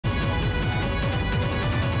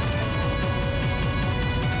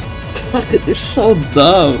It's so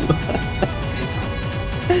dumb.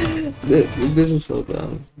 This is so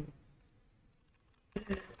dumb.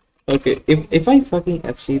 Okay, if I fucking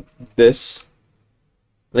FC this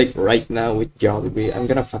like right now with Jollibee, I'm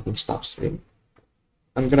gonna fucking stop stream.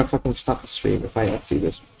 I'm gonna fucking stop the stream if I FC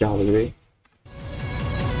this Jollibee.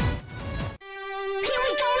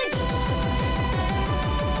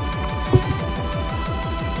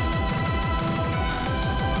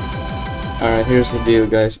 Alright, here's the deal,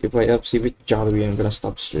 guys. If I FC with Jollibee, I'm gonna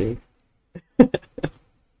stop stream.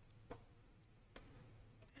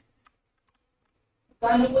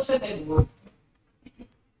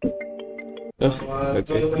 Oh,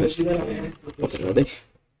 okay, let's what's ready?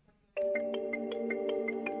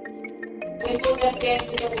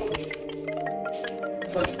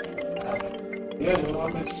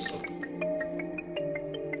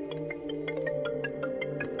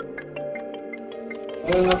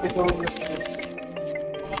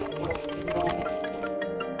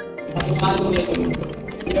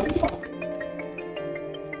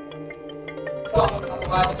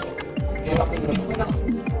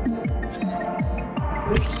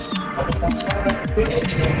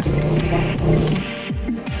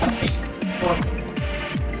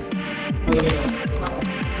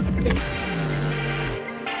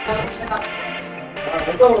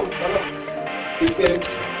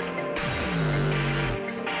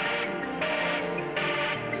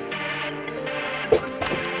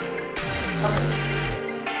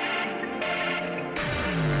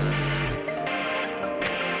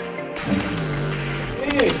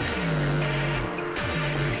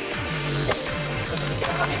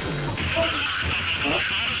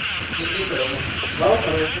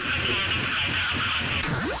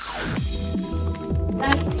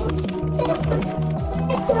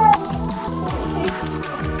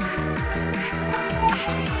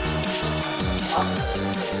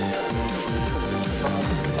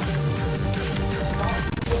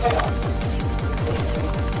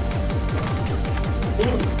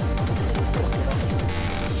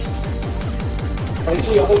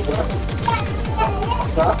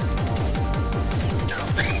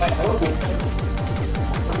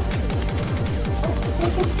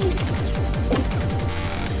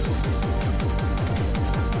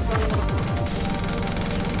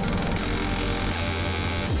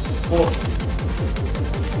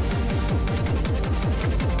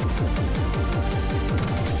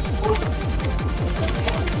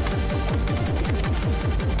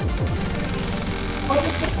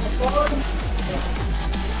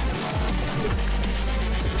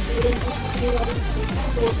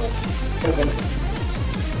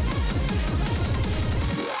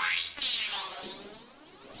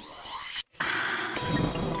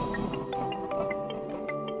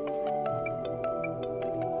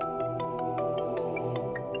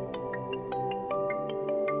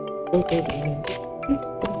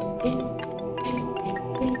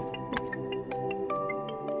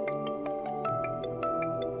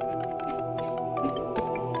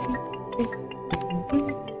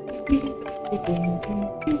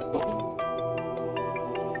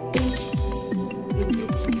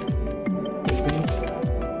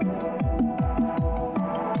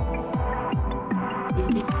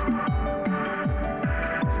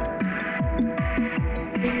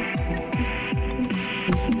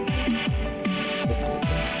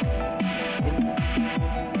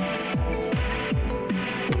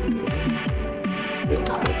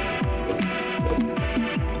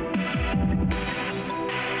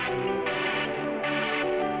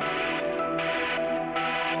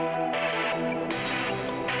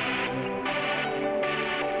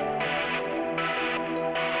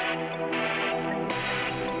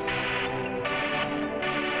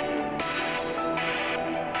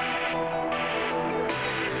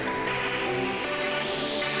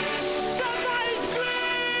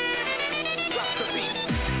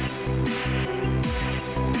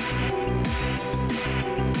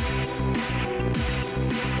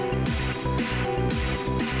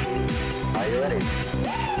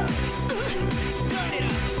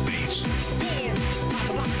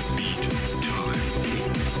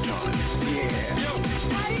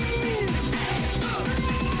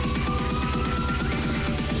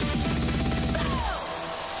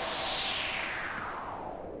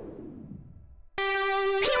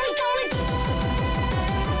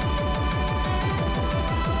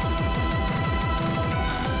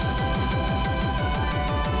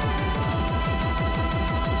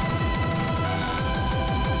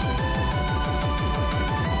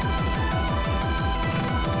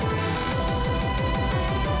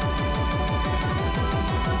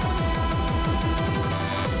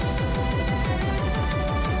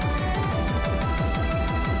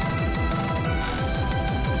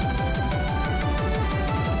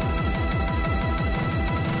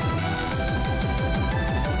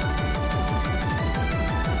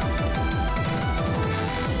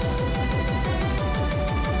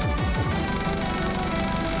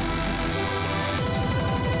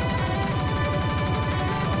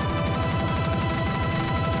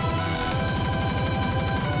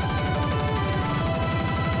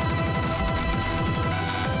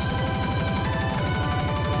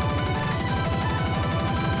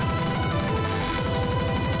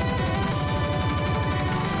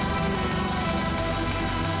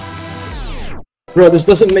 Bro, this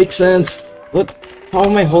doesn't make sense. What? How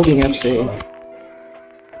am I holding FC?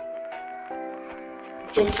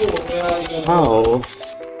 How?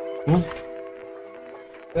 Huh?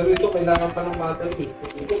 Pero ito, kailangan pa ng battery.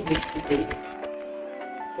 Ito, 60K.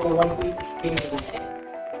 So, 150K.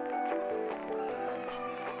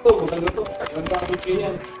 Ito, maganda to. Maganda ko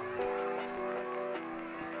yan.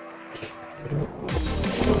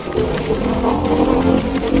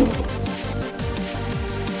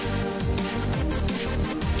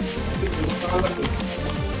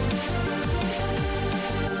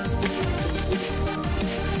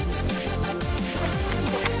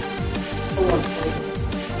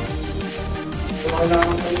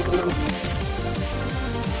 Kailangan pa ito lang.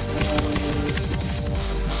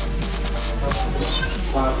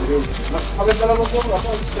 Mas maganda lang ako.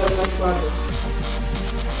 Ako, isa lang pa.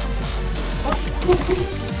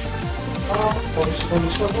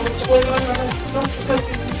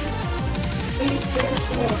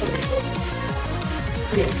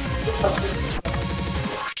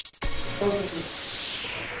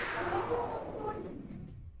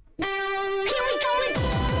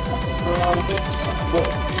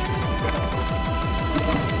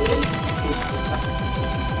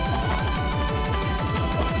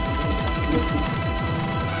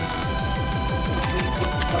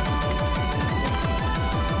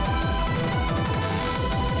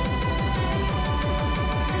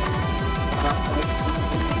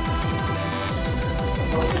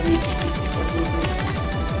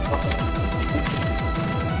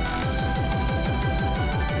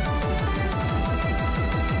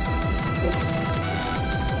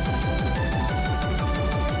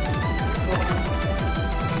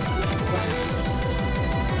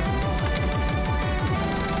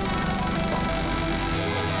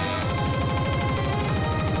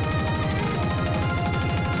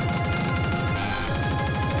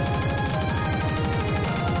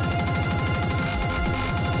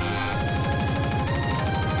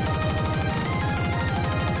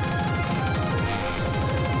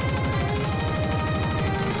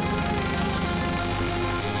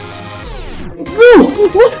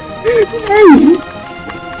 What? Hey!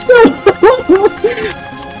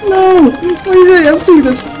 No! Why did I see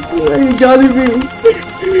this? Hey, Jollibee!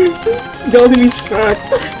 Jollibee's cracked!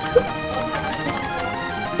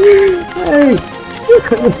 Hey!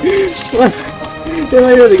 What? Am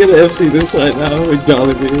I really gonna FC this right now with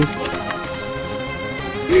Jollibee?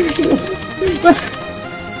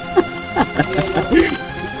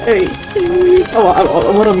 Hey! Oh,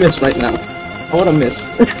 I wanna miss right now. I wanna miss.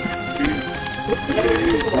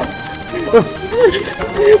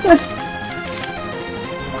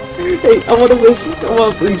 Hey, I wanna miss. Come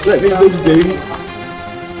on, please let me miss, baby.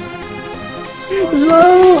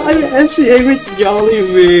 No, I'm FCA with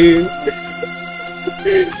Jollibee.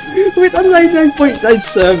 With a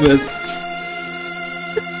 99.97.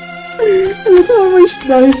 Look how am I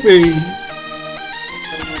sniping?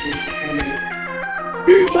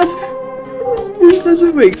 This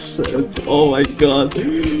doesn't make sense. Oh my god.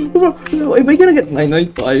 Am I gonna get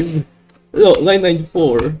 995? No,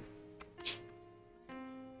 994.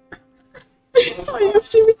 I have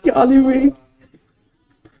to with Jollibee.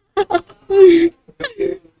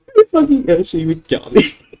 Fucking FC with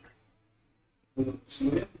Jollibee.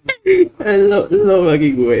 No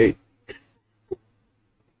fucking way.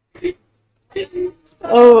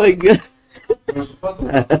 Oh my god.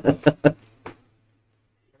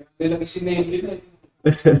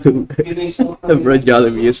 Bro,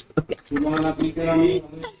 Jollibee is...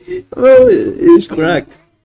 Oh, it's cracked.